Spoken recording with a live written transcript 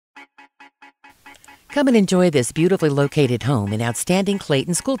Come and enjoy this beautifully located home in outstanding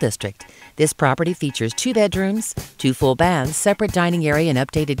Clayton School District. This property features 2 bedrooms, 2 full baths, separate dining area, and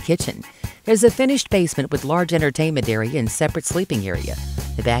updated kitchen. There's a finished basement with large entertainment area and separate sleeping area.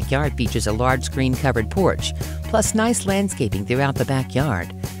 The backyard features a large screen-covered porch, plus nice landscaping throughout the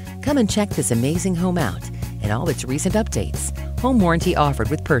backyard. Come and check this amazing home out and all its recent updates. Home warranty offered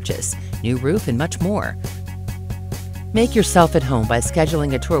with purchase, new roof, and much more. Make yourself at home by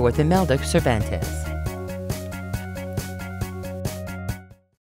scheduling a tour with Imelda Cervantes.